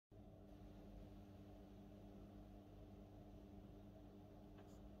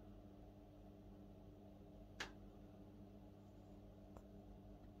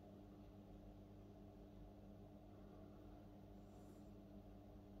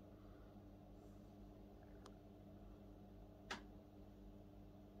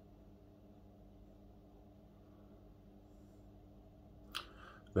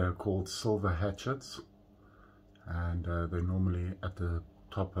They're called silver hatchets, and they're normally at the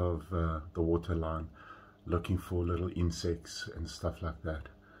top of the water line looking for little insects and stuff like that.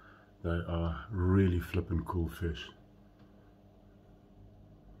 They are really flippin' cool fish.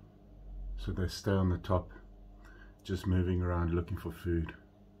 So they stay on the top, just moving around looking for food.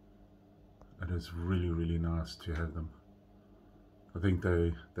 It is really nice to have them. I think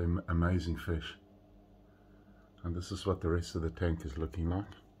they're amazing fish. And this is what the rest of the tank is looking like.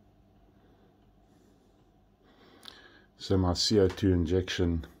 So my CO2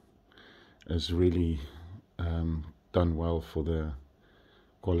 injection is really done well for the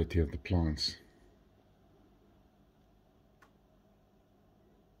quality of the plants.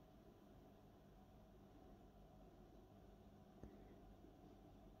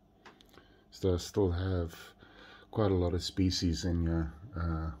 So I still have quite a lot of species in here,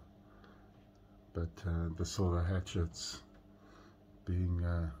 but the silver hatchets being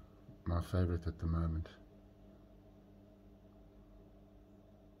my favorite at the moment.